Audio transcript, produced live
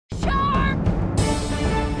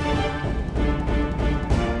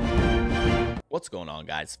What's going on,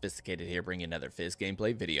 guys? Sophizzticated here, bringing another Fizz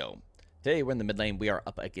gameplay video. Today we're in the mid lane. We are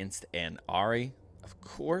up against an Ahri. Of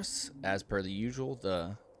course, as per the usual,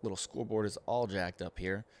 the little scoreboard is all jacked up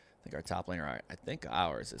here. I think our top laner, I think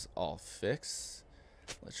ours is all fixed.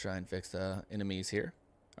 Let's try and fix the enemies here.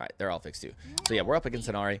 All right, they're all fixed too. So yeah, we're up against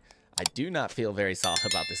an Ahri. I do not feel very solid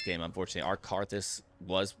about this game, unfortunately. Our Karthus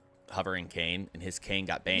was hovering Kayn, and his Kayn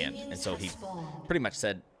got banned. And so he pretty much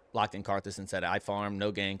said, locked in Karthus and said, I farm,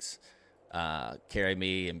 no ganks, carry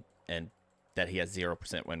me, and that he has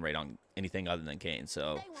 0% win rate on anything other than Kayn.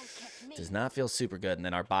 So does not feel super good. And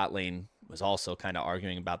then our bot lane was also kind of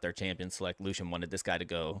arguing about their champion select. Lucian wanted this guy to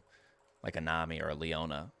go like a Nami or a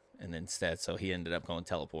Leona, and instead, so he ended up going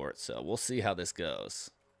teleport. So we'll see how this goes.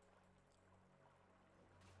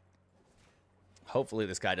 Hopefully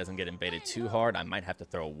this guy doesn't get invaded too hard. I might have to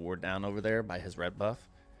throw a ward down over there by his red buff,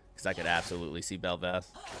 because I could absolutely see Bel'Veth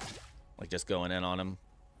like just going in on him.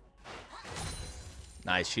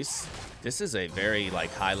 Nice. This is a very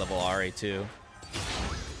like high level Ahri too.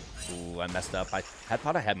 Ooh, I messed up. I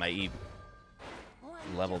thought I had my E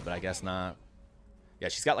leveled, but I guess not. Yeah,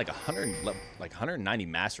 she's got like 190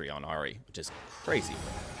 mastery on Ahri, which is crazy.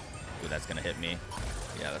 Ooh, that's gonna hit me.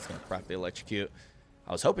 Yeah, that's gonna proc electrocute.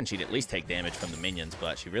 I was hoping she'd at least take damage from the minions,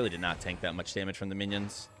 but she really did not tank that much damage from the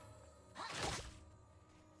minions.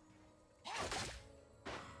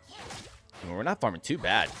 And we're not farming too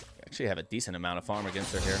bad. We actually have a decent amount of farm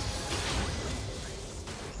against her here.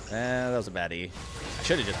 That was a bad E. I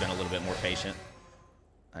should have just been a little bit more patient.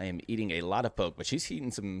 I am eating a lot of poke, but she's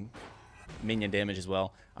eating some minion damage as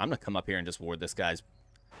well. I'm going to come up here and just ward this guy's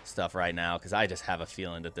stuff right now, because I just have a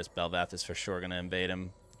feeling that this Bel'Veth is for sure going to invade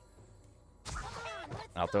him.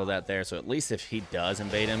 I'll throw that there, so at least if he does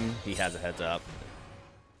invade him, he has a heads up.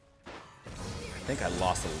 I think I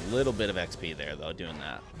lost a little bit of XP there, though, doing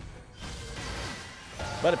that.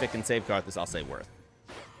 But if it can save Karthus, I'll say worth.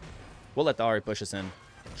 We'll let the Ahri push us in,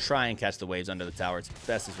 try and catch the waves under the tower as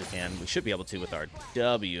best as we can. We should be able to with our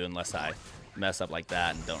W, unless I mess up like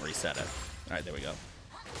that and don't reset it. All right, there we go.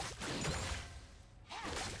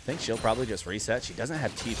 I think she'll probably just reset. She doesn't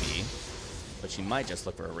have TP, but she might just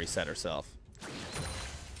look for a reset herself.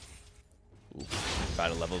 Ooh, if I'd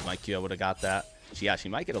have leveled my Q, I would have got that. Yeah, she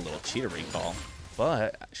might get a little cheater recall,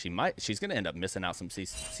 but she's going to end up missing out some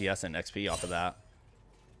CS and XP off of that.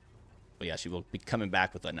 But yeah, she will be coming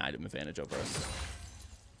back with an item advantage over us.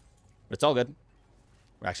 But it's all good.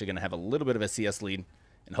 We're actually going to have a little bit of a CS lead,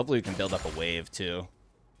 and hopefully we can build up a wave too.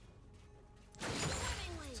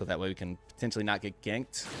 So that way we can potentially not get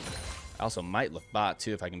ganked. I also might look bot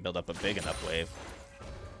too if I can build up a big enough wave,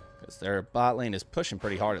 because their bot lane is pushing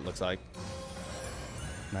pretty hard, it looks like.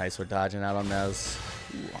 Nice, we're dodging out on those.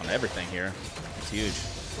 Ooh, on everything here. It's huge.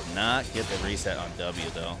 Did not get the reset on W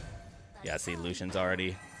though. Yeah, see, Lucian's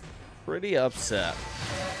already pretty upset.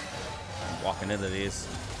 I'm walking into these.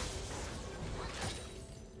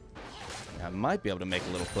 I might be able to make a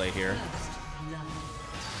little play here.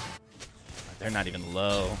 They're not even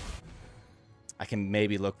low. I can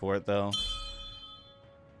maybe look for it though.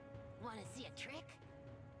 Wanna see a trick?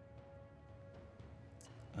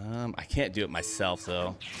 I can't do it myself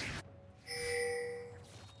though.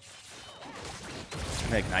 I'm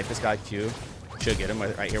gonna ignite this guy Q. Should get him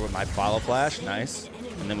right here with my follow flash. Nice.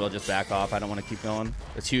 And then we'll just back off. I don't want to keep going.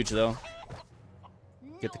 It's huge though.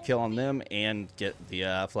 Get the kill on them and get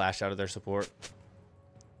the flash out of their support.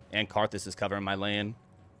 And Karthus is covering my lane.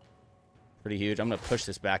 Pretty huge. I'm going to push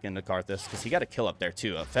this back into Karthus, because he got a kill up there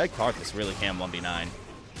too. A fed Karthus really can 1v9.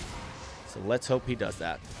 So let's hope he does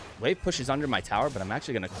that. Wave pushes under my tower, but I'm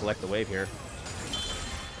actually going to collect the wave here.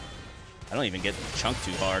 I don't even get chunked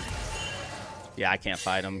too hard. Yeah, I can't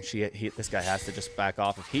fight him. This guy has to just back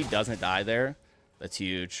off. If he doesn't die there, that's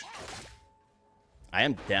huge. I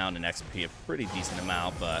am down in XP a pretty decent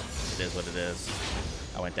amount, but it is what it is.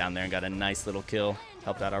 I went down there and got a nice little kill.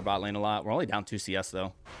 Helped out our bot lane a lot. We're only down 2 CS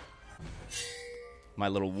though. My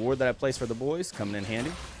little ward that I placed for the boys coming in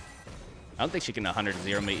handy. I don't think she can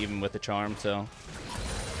 100-0 me even with the charm, so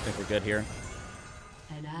I think we're good here.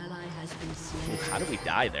 An ally has been slain. Ooh, how did we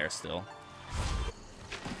die there still?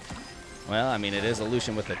 Well, I mean, it is a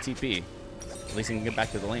Lucian with a TP. At least he can get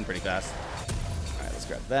back to the lane pretty fast. All right, let's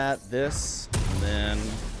grab that, this, and then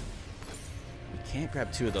we can't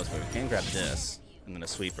grab 2 of those, but we can grab this, and then a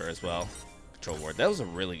sweeper as well. Control ward. That was a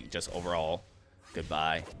really just overall good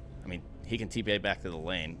buy. I mean, he can TP back to the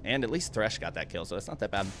lane, and at least Thresh got that kill, so it's not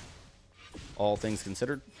that bad, all things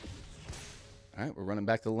considered. All right, we're running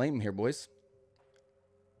back to the lane here, boys.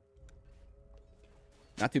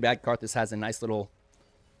 Not too bad. Karthus has a nice little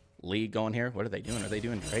lead going here. What are they doing? Are they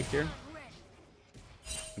doing Drake here?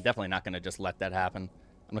 I'm definitely not going to just let that happen.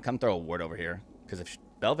 I'm going to come throw a ward over here. Because if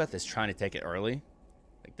Belveth is trying to take it early,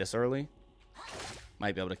 like this early,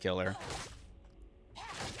 might be able to kill her.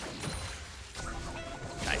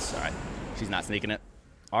 Nice. All right. She's not sneaking it.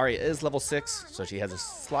 Ahri is level 6, so she has a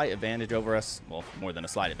slight advantage over us. Well, more than a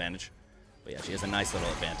slight advantage. But yeah, she has a nice little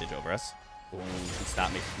advantage over us. Ooh, she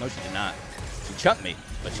stopped me. No, she did not. She chunked me,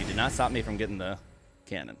 but she did not stop me from getting the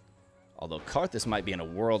cannon. Although Karthus might be in a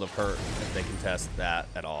world of hurt if they contest that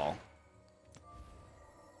at all.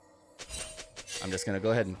 I'm just going to go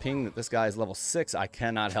ahead and ping that this guy is level 6. I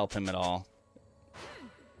cannot help him at all.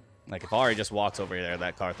 Like, if Ahri just walks over there,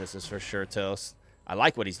 that Karthus is for sure toast. I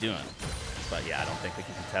like what he's doing. But yeah, I don't think we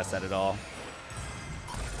can contest that at all.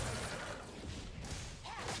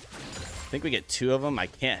 I think we get 2 of them. I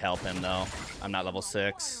can't help him, though. I'm not level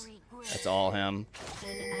 6. That's all him.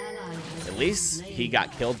 At least he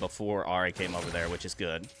got killed before Ahri came over there, which is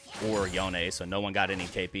good. Or Yone, so no one got any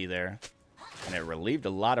KP there. And it relieved a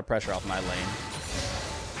lot of pressure off my lane.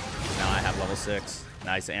 Now I have level 6.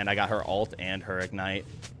 Nice, and I got her ult and her ignite.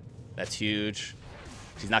 That's huge.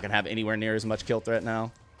 She's not going to have anywhere near as much kill threat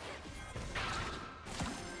now.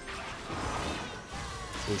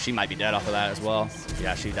 Ooh, she might be dead off of that as well.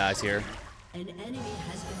 Yeah, she dies here. An enemy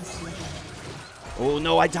has been slain. Oh,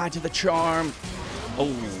 no, I died to the charm.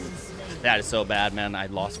 Oh, that is so bad, man. I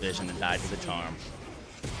lost vision and died to the charm.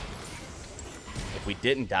 If we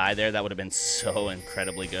didn't die there, that would have been so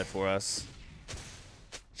incredibly good for us.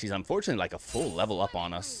 She's unfortunately like a full level up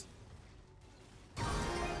on us.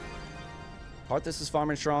 Karthus is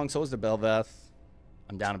farming strong, so is the Belveth.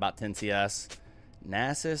 I'm down about 10 CS.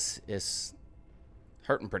 Nasus is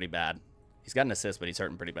hurting pretty bad. He's got an assist, but he's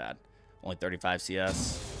hurting pretty bad. Only 35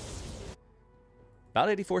 CS. About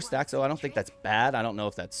 84 stacks, though. I don't think that's bad. I don't know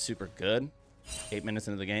if that's super good. 8 minutes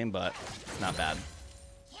into the game, but it's not bad.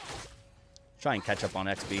 Try and catch up on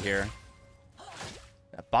XP here.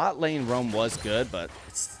 That bot lane roam was good, but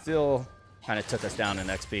it still kind of took us down in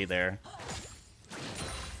XP there.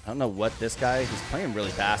 I don't know what this guy... He's playing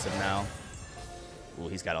really passive now. Ooh,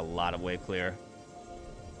 he's got a lot of wave clear.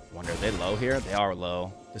 Wonder, are they low here? They are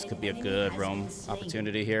low. This could be a good roam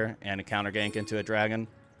opportunity here. And a counter gank into a dragon.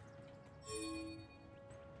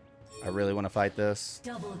 I really want to fight this.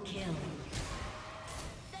 Double kill.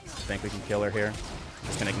 I think we can kill her here.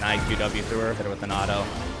 Just going to ignite QW through her. Hit her with an auto.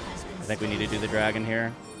 I think we need to do the dragon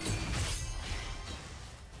here.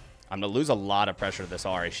 I'm going to lose a lot of pressure to this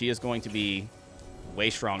Ahri. She is going to be way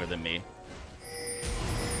stronger than me.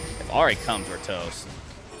 If Ahri comes, we're toast.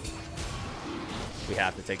 We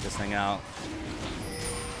have to take this thing out.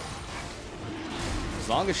 As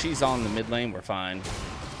long as she's on the mid lane, we're fine.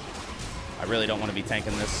 I really don't want to be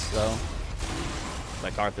tanking this, though.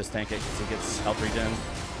 Let Karthus tank it because he gets health regen.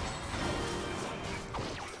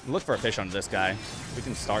 Look for a fish on this guy. We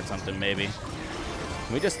can start something, maybe.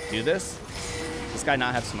 Can we just do this? Does this guy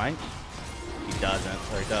not have smite? He doesn't,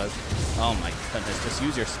 or he does. Oh my goodness, just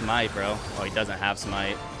use your smite, bro. Oh, he doesn't have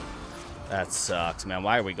smite. That sucks, man.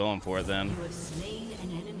 Why are we going for it then? You have slain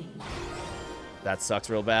an enemy. That sucks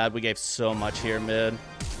real bad. We gave so much here mid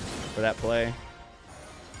for that play.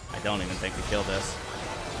 I don't even think we killed this.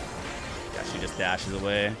 Yeah, she just dashes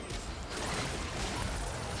away.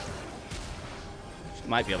 She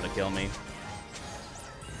might be able to kill me.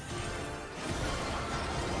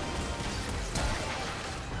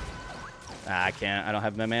 I can't. I don't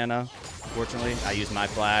have my mana, fortunately. I used my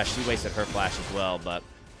flash. She wasted her flash as well, but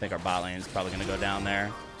I think our bot lane is probably going to go down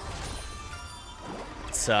there.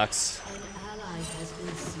 It sucks. An ally has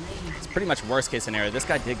been slain. It's pretty much worst case scenario. This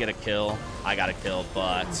guy did get a kill. I got a kill,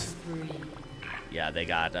 but yeah, they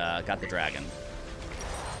got the dragon.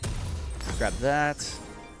 Grab that.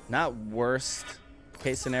 Not worst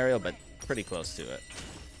case scenario, but pretty close to it.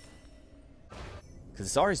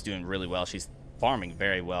 Because Ahri's doing really well. She's farming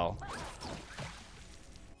very well.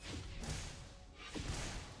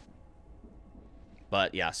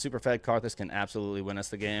 But yeah, super fed Karthus can absolutely win us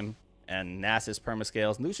the game. And Nasus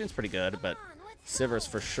permascales. Lucian's pretty good, but Sivir's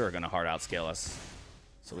for sure going to hard outscale us.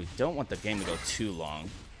 So we don't want the game to go too long.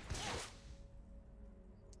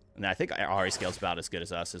 And I think Ahri scales about as good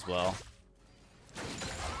as us as well.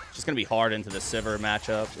 Just going to be hard into the Sivir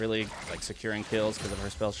matchup, really, like securing kills because of her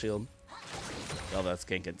spell shield. Well, that's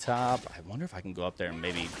ganking top. I wonder if I can go up there and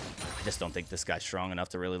maybe... I just don't think this guy's strong enough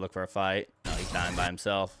to really look for a fight. No, he's dying by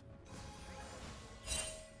himself.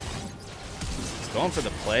 He's going for the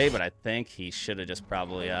play, but I think he should have just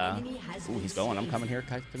probably... Ooh, he's going. I'm coming here.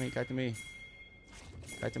 Kite to me, kite to me.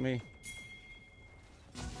 Kite to me.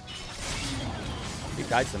 If he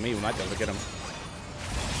kites to me, we might be able to get him.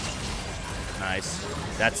 Nice.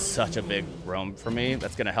 That's such a big roam for me.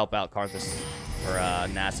 That's going to help out Karthus or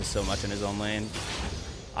Nasus so much in his own lane.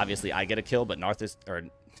 Obviously, I get a kill, but Nasus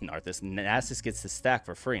gets the stack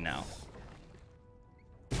for free now.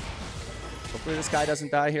 Hopefully this guy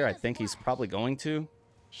doesn't die here. I think he's probably going to.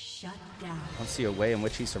 Shut down. I don't see a way in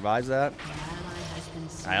which he survives that. An ally has been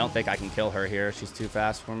slain. I don't think I can kill her here. She's too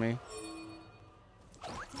fast for me.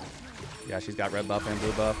 Yeah, she's got red buff and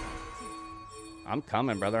blue buff. I'm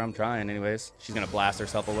coming, brother. I'm trying anyways. She's going to blast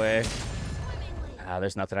herself away.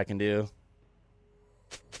 There's nothing I can do.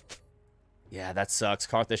 Yeah, that sucks.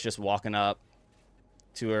 Karthus just walking up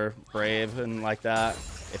to her, brave and like that.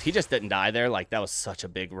 If he just didn't die there, like, that was such a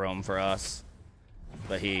big roam for us.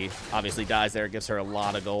 But he obviously dies there. It gives her a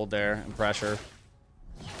lot of gold there and pressure.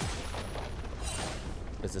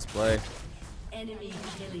 What's this play? Enemy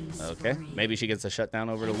killing Okay, spree. maybe she gets a shutdown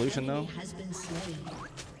over to Lucian, though. Enemy has been slain.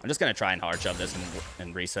 I'm just going to try and hard shove this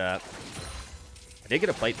and reset. I did get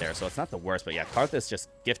a plate there, so it's not the worst. But yeah, Karthus just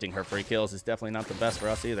gifting her free kills is definitely not the best for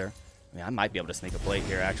us either. I mean, I might be able to sneak a plate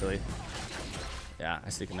here, actually. Yeah, I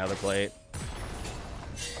sneak another plate.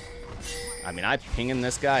 I mean, I'm pinging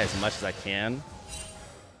this guy as much as I can.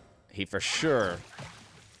 He for sure...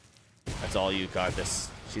 That's all you, Karthus.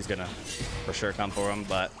 She's going to for sure come for him,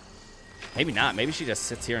 but... Maybe not. Maybe she just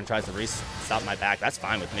sits here and tries to stop my back. That's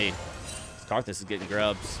fine with me. Karthus is getting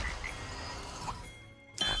grubs.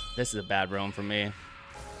 This is a bad roam for me. And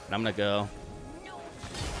I'm going to go.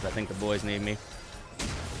 I think the boys need me.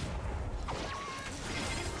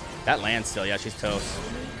 That lands still. Yeah, she's toast.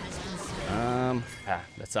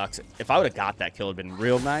 That sucks. If I would have got that kill, it would have been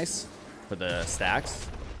real nice for the stacks.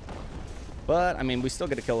 But, I mean, we still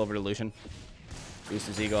get a kill over to Lucian. Boost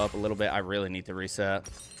his ego up a little bit. I really need to reset.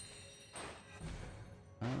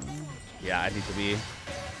 Yeah, I need to be...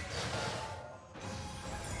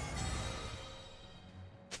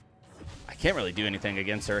 I can't really do anything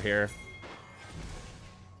against her here.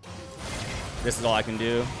 This is all I can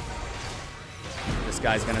do. This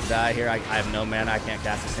guy's gonna die here. I have no mana. I can't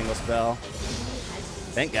cast a single spell.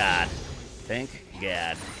 Thank God. Thank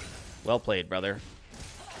God. Well played, brother.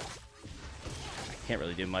 I can't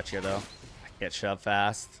really do much here, though. I can't shove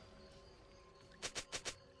fast.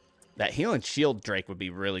 That heal and shield Drake would be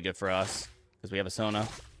really good for us because we have a Sona.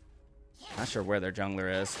 Not sure where their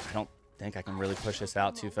jungler is. I don't think I can really push this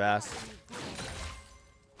out too fast.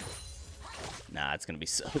 Nah, it's going to be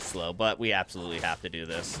so slow, but we absolutely have to do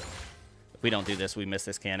this. If we don't do this, we miss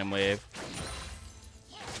this cannon wave.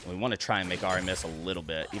 We want to try and make Ahri miss a little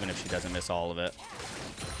bit, even if she doesn't miss all of it.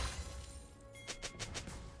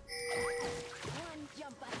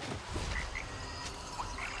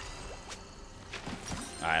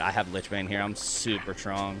 Alright, I have Lichbane here. I'm super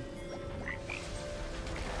strong.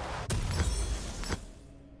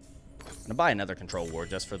 I'm going to buy another control ward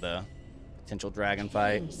just for the potential dragon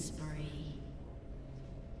fight.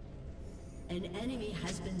 An enemy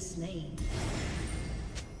has been slain.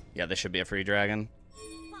 Yeah, this should be a free dragon.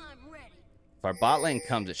 If our bot lane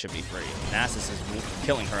comes, it should be free. Nasus is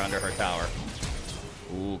killing her under her tower.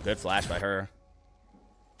 Ooh, good flash by her.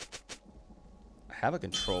 I have a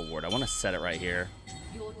control ward. I want to set it right here.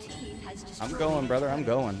 Your team has I'm going, brother. I'm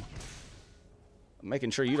going. I'm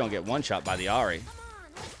making sure you don't get one shot by the Ahri.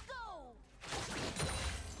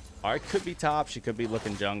 Ahri could be top. She could be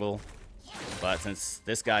looking jungle. But since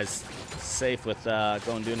this guy's safe with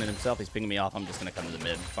doing it himself, he's pinging me off. I'm just going to come to the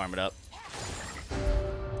mid, farm it up.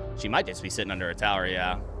 She might just be sitting under a tower,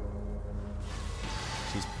 yeah.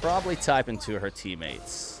 She's probably typing to her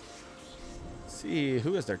teammates. Let's see,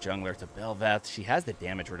 who is their jungler? To Belveth. She has the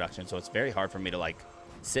damage reduction, so it's very hard for me to, like,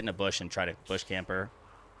 sit in a bush and try to bush camp her.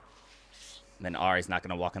 And then Ahri's not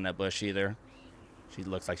going to walk in that bush either. She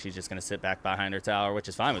looks like she's just going to sit back behind her tower, which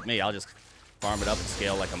is fine with me. I'll just farm it up and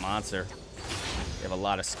scale like a monster. They have a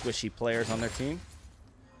lot of squishy players on their team.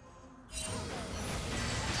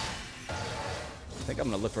 I think I'm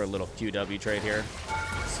going to look for a little QW trade here.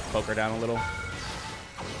 Just poke her down a little.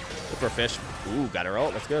 Look for a fish. Ooh, got her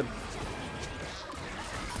ult. That's good.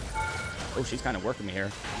 Oh, she's kind of working me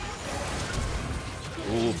here.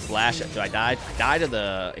 Ooh, flash. So I died. I died to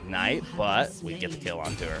the ignite, but we get the kill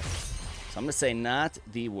onto her. So I'm going to say not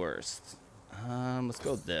the worst. Let's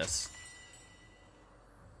go with this.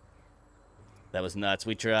 That was nuts.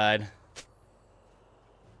 We tried.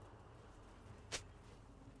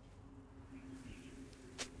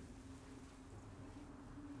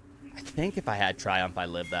 I think if I had Triumph, I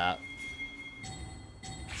lived that.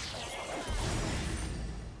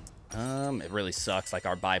 It really sucks. Like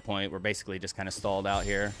our buy point, we're basically just kind of stalled out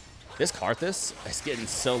here. This Karthus is getting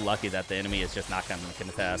so lucky that the enemy is just not going to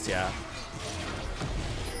contest. Yeah.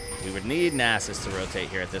 We would need Nasus to rotate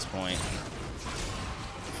here at this point.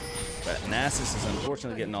 But Nasus is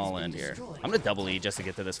unfortunately getting all in here. I'm going to double E just to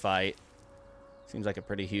get to this fight. Seems like a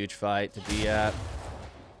pretty huge fight to be at.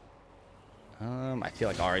 I feel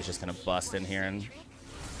like Ahri's just going to bust in here in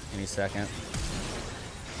any second.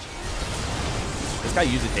 This guy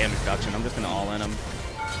uses damage reduction. I'm just going to all in him.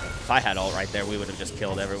 If I had ult right there, we would have just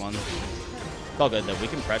killed everyone. It's all good, though. We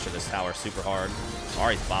can pressure this tower super hard.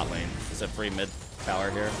 Ahri's bot lane. It's a free mid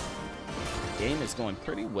tower here. Game is going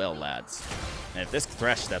pretty well, lads. And if this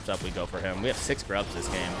Thresh steps up, we go for him. We have 6 grubs this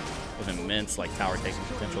game with immense like tower taking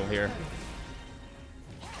potential here.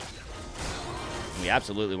 And we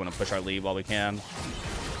absolutely want to push our lead while we can.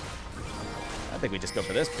 I think we just go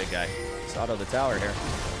for this big guy. Just auto the tower here.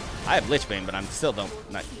 I have Lich Bane, but I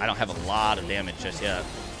don't have a lot of damage just yet.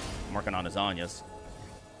 I'm working on his Zhonya's.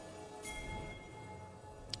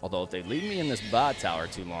 Although if they leave me in this bot tower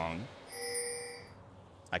too long,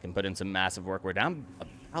 I can put in some massive work. We're down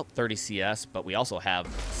about 30 CS, but we also have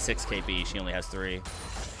 6 KB. She only has 3.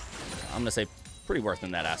 I'm going to say pretty worth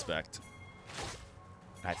in that aspect.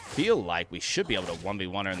 I feel like we should be able to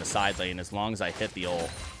 1v1 her in the side lane as long as I hit the ult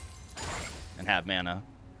and have mana.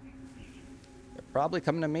 They're probably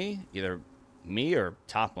coming to me, either me or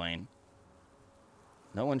top lane.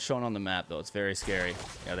 No one's shown on the map, though. It's very scary.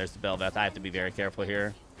 Yeah, there's the Bel'Veth. I have to be very careful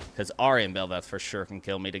here because Ahri and Bel'Veth for sure can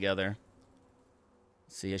kill me together.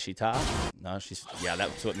 See, is she top? No, she's... Yeah,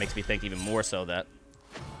 that's what makes me think even more so that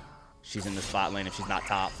she's in this bot lane if she's not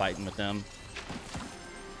top fighting with them.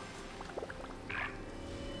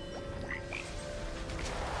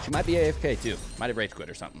 She might be AFK, too. Might have rage quit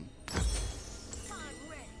or something.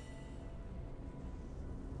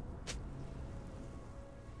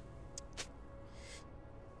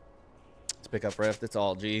 Let's pick up Rift. It's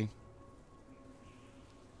all G.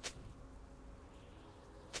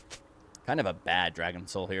 Kind of a bad Dragon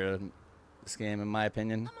Soul here in this game, in my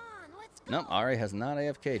opinion. Nope, Ahri has not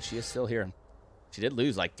AFK'd. She is still here. She did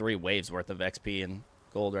lose like 3 waves worth of XP and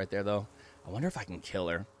gold right there, though. I wonder if I can kill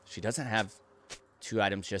her. She doesn't have 2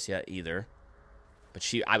 items just yet either. But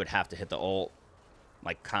I would have to hit the ult,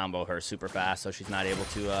 like combo her super fast so she's not able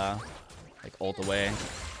to like ult away.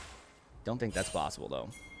 Don't think that's possible, though.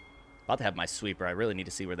 About to have my sweeper. I really need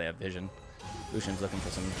to see where they have vision. Lucian's looking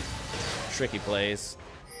for some tricky plays.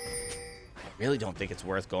 Really don't think it's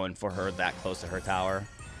worth going for her that close to her tower.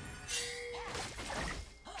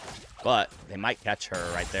 But they might catch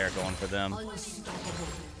her right there going for them. Let's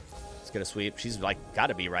get a sweep. She's like got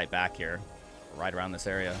to be right back here. Right around this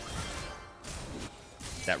area.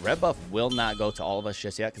 That red buff will not go to all of us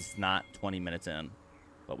just yet because it's not 20 minutes in.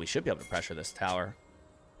 But we should be able to pressure this tower.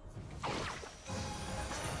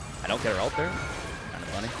 I don't get her ult there. Kind of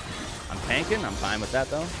funny. I'm tanking. I'm fine with that,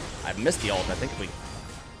 though. I've missed the ult. I think if we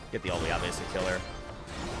get the ult, we obviously kill her.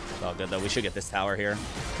 It's all good, though. We should get this tower here.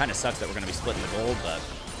 Kind of sucks that we're going to be splitting the gold, but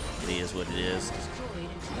it is what it is.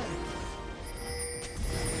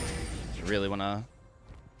 You really want to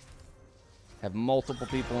have multiple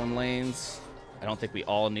people in lanes. I don't think we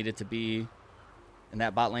all needed to be in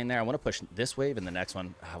that bot lane there. I want to push this wave and the next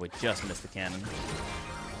one. Ah, we just missed the cannon.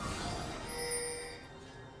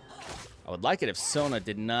 I would like it if Sona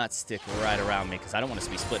did not stick right around me because I don't want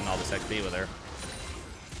to be splitting all this XP with her.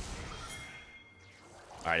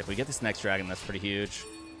 All right, if we get this next dragon, that's pretty huge.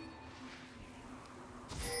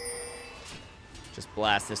 Just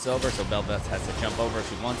blast this over so Bel'Veth has to jump over if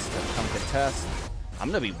she wants to come contest. I'm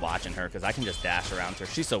going to be watching her because I can just dash around her.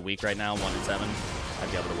 She's so weak right now, 1 in 7.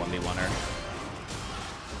 I'd be able to 1v1 her.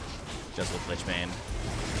 Just with Lich Bane.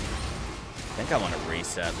 I think I want to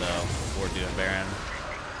reset, though, before doing Baron.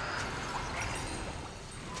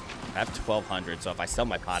 I have 1,200, so if I sell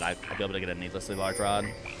my pot, I'll be able to get a needlessly large rod.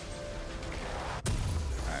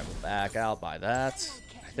 Alright, we'll back out by that.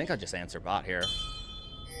 I think I'll just answer bot here.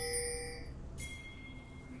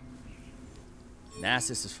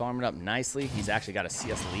 Nasus is farming up nicely. He's actually got a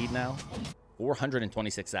CS lead now.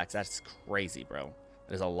 426 stacks. That's crazy, bro.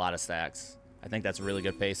 That is a lot of stacks. I think that's really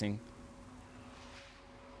good pacing.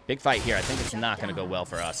 Big fight here. I think it's not going to go well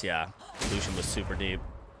for us. Yeah, Lucian was super deep.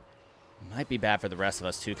 Might be bad for the rest of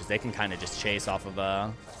us, too, because they can kind of just chase off of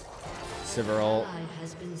Sivir ult.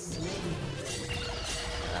 It's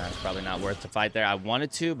probably not worth the fight there. I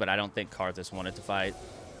wanted to, but I don't think Karthus wanted to fight.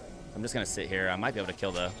 I'm just going to sit here. I might be able to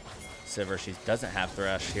kill the Sivir. She doesn't have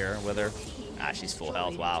Thresh here with her. Ah, she's full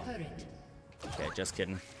health. Wow. Okay, just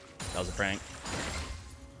kidding. That was a prank.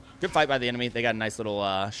 Good fight by the enemy. They got a nice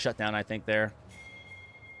little shutdown, I think, there.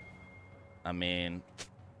 I mean,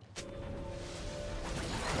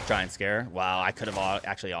 try and scare her. Wow, I could have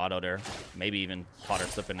actually autoed her. Maybe even caught her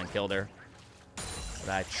slipping and killed her. But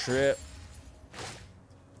I trip.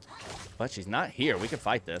 But she's not here. We could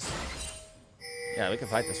fight this. Yeah, we can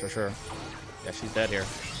fight this for sure. Yeah, she's dead here.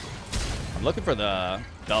 I'm looking for the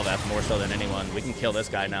Belvath more so than anyone. We can kill this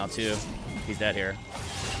guy now, too. He's dead here.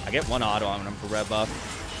 I get one auto on him for red buff.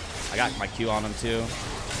 I got my Q on him, too.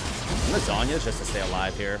 And Lasagna's just to stay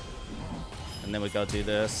alive here. And then we go do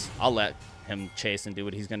this. I'll let him chase and do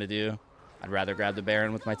what he's going to do. I'd rather grab the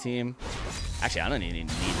Baron with my team. Actually, I don't even need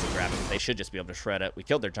to grab it. They should just be able to shred it. We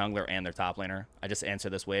killed their jungler and their top laner. I just answer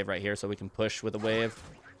this wave right here so we can push with a wave.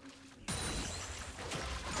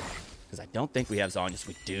 Because I don't think we have Zhonya's.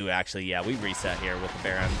 We do, actually. Yeah, we reset here with the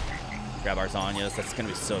Baron. Grab our Zhonya's. That's going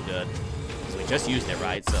to be so good. Because we just used it,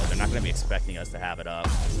 right? So they're not going to be expecting us to have it up.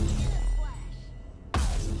 I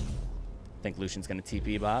think Lucian's going to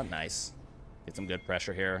TP bot. Nice. Get some good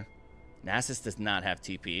pressure here. Nasus does not have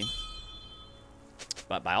TP.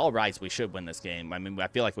 But by all rights, we should win this game. I mean, I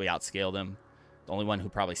feel like we outscaled them. The only one who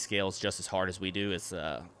probably scales just as hard as we do is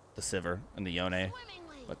the Sivir and the Yone.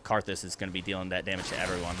 But Karthus is going to be dealing that damage to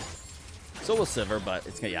everyone. So will Sivir, but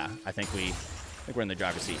it's gonna, yeah, I think we're in the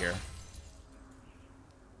driver's seat here.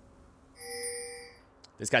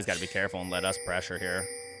 This guy's got to be careful and let us pressure here.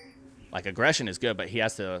 Like, aggression is good, but he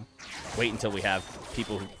has to wait until we have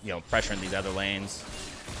people who, you know, pressuring these other lanes.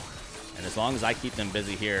 And as long as I keep them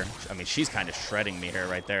busy here, I mean, she's kind of shredding me here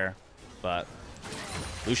right there. But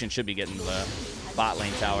Lucian should be getting the bot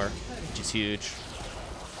lane tower, which is huge.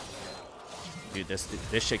 Dude,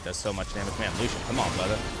 this chick does so much damage. Man, Lucian, come on,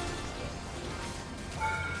 brother.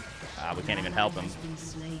 We can't even help him.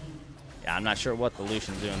 Yeah, I'm not sure what the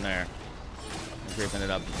Lucian's doing there. I'm creeping it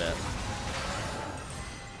up a bit.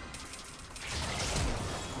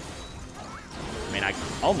 I mean, I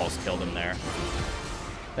almost killed him there.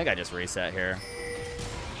 I think I just reset here.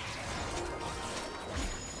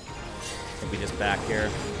 I think we just back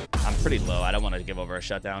here. I'm pretty low. I don't want to give over a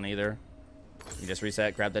shutdown either. You just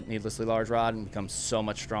reset, grab that needlessly large rod, and become so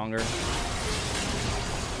much stronger.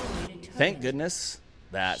 Thank goodness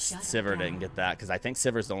that Sivir didn't get that, because I think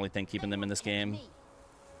Sivir's the only thing keeping them in this game.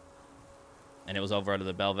 And it was over to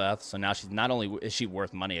the Belvath, so now she's not only is she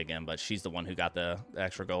worth money again, but she's the one who got the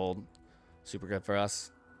extra gold. Super good for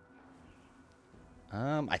us.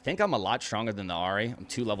 I think I'm a lot stronger than the Ahri. I'm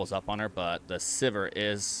 2 levels up on her, but the Sivir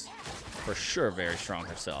is for sure very strong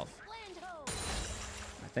herself.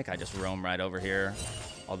 I think I just roam right over here,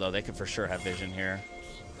 although they could for sure have vision here.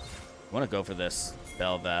 I want to go for this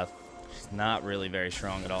Belvath. She's not really very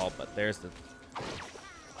strong at all, but there's the...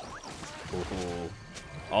 Ooh,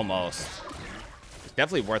 almost. It's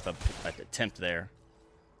definitely worth an attempt there.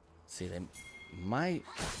 Let's see, they might...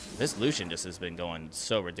 This Lucian just has been going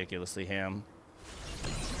so ridiculously ham.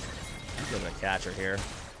 I'm going to catch her here.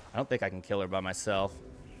 I don't think I can kill her by myself.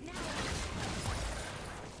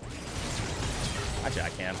 Actually, I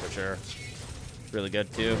can for sure. Really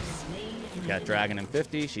good, too. We got Dragon in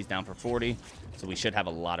 50. She's down for 40. So we should have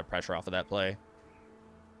a lot of pressure off of that play.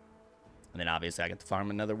 And then obviously I get to farm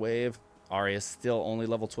another wave. Ahri is still only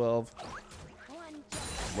level 12.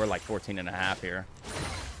 We're like 14.5 here.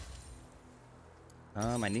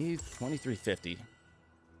 I need 2350.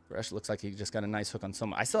 Thresh looks like he just got a nice hook on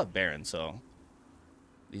someone. I still have Baron, so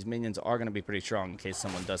these minions are going to be pretty strong in case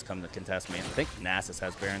someone does come to contest me. I think Nasus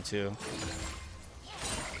has Baron too.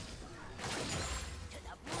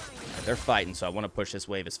 They're fighting, so I want to push this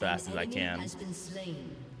wave as fast as I can.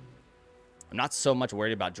 I'm not so much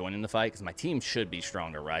worried about joining the fight because my team should be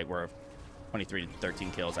stronger, right? We're 23 to 13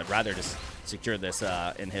 kills. I'd rather just secure this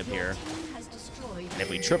inhib here. And if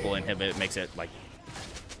we triple inhib, it makes it like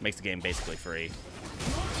makes the game basically free.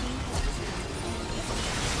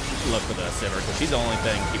 Look for the Sivir because she's the only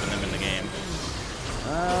thing keeping them in the game.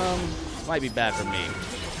 Might be bad for me.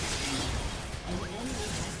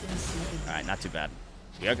 All right, not too bad.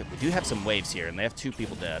 We do have some waves here, and they have 2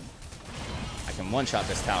 people dead. I can one-shot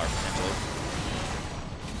this tower, potentially.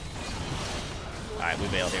 Alright, we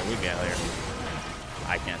bail here. We bail here.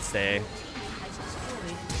 I can't stay.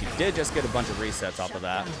 She did just get a bunch of resets off of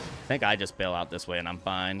that. I think I just bail out this way, and I'm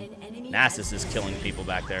fine. Nasus is killing people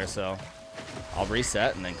back there, so I'll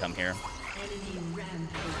reset and then come here.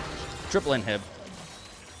 Triple inhib.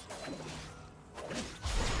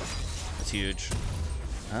 That's huge.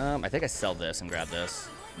 I think I sell this and grab this,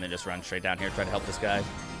 and then just run straight down here, try to help this guy.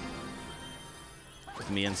 With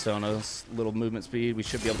me and Sono's little movement speed, we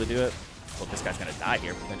should be able to do it. Well, this guy's gonna die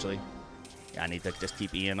here potentially. Yeah, I need to just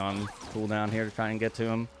keep Ian on cooldown here to try and get to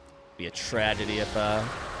him. Be a tragedy if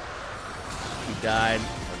he died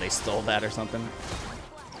or they stole that or something.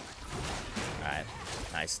 All right,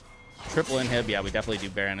 nice. Triple inhib. Yeah, we definitely do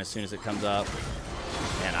Baron as soon as it comes up.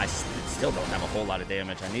 Man, I still don't have a whole lot of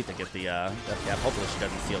damage. I need to get the death cap. Hopefully she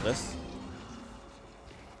doesn't steal this.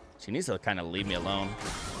 She needs to kind of leave me alone.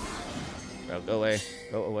 Bro, go away.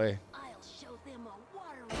 Go away.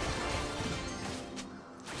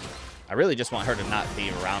 I really just want her to not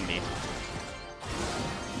be around me.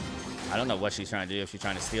 I don't know what she's trying to do, if she's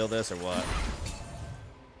trying to steal this or what.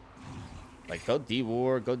 Like, go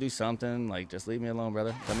D-ward, go do something. Like, just leave me alone,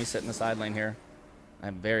 brother. Let me sit in the side lane here.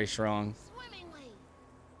 I'm very strong.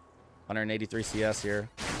 183 CS here.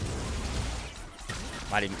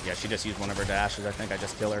 Might even, yeah, she just used one of her dashes. I think I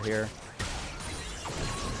just kill her here.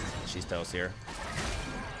 She's toast here.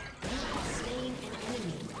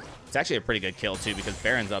 It's actually a pretty good kill, too, because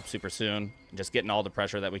Baron's up super soon. Just getting all the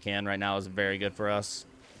pressure that we can right now is very good for us.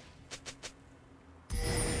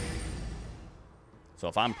 So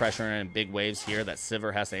if I'm pressuring in big waves here that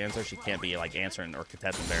Sivir has to answer, she can't be, like, answering or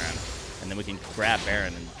contesting Baron. And then we can grab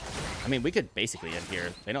Baron. And I mean, we could basically end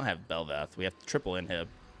here. They don't have Bel'Veth. We have triple inhib.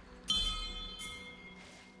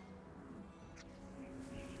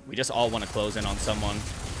 We just all want to close in on someone.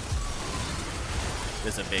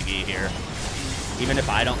 This is a big E here. Even if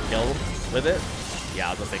I don't kill with it, yeah,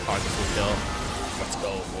 I'll just say Karthus will kill. Let's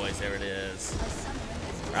go, boys. There it is.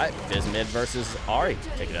 All right, Fizz Mid versus Ahri.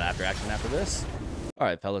 Taking it after action after this. All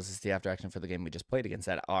right, fellas, this is the after action for the game we just played against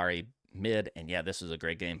that Ahri mid. And yeah, this was a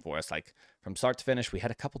great game for us. Like, from start to finish, we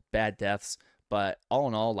had a couple bad deaths. But all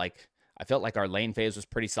in all, like, I felt like our lane phase was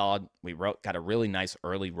pretty solid. We got a really nice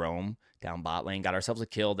early roam down bot lane. Got ourselves a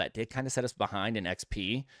kill that did kind of set us behind in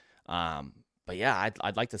XP. But yeah,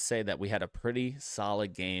 I'd like to say that we had a pretty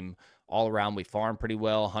solid game all around. We farmed pretty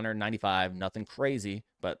well, 195, nothing crazy,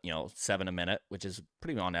 but, you know, 7 a minute, which is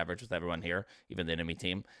pretty on average with everyone here, even the enemy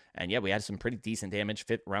team. And yeah, we had some pretty decent damage,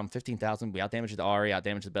 around 15,000. We outdamaged the Ahri,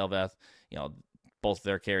 outdamaged the Bel'Veth. You know, both of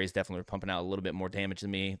their carries definitely were pumping out a little bit more damage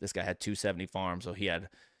than me. This guy had 270 farms, so he had,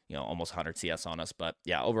 you know, almost 100 CS on us. But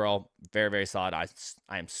yeah, overall, very, very solid. I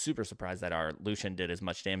am super surprised that our Lucian did as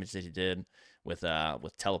much damage as he did with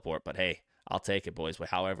teleport. But hey, I'll take it, boys,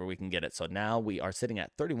 however we can get it. So now we are sitting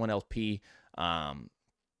at 31 LP.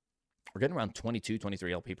 We're getting around 22,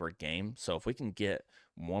 23 LP per game. So if we can get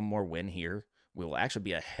one more win here, we will actually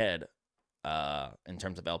be ahead in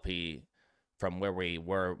terms of LP from where we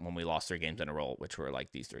were when we lost 3 games in a row, which were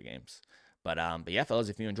like these 3 games. But yeah, fellas,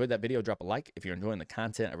 if you enjoyed that video, drop a like. If you're enjoying the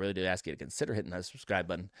content, I really do ask you to consider hitting that subscribe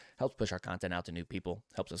button. Helps push our content out to new people,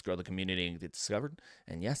 helps us grow the community and get discovered.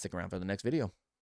 And yeah, stick around for the next video.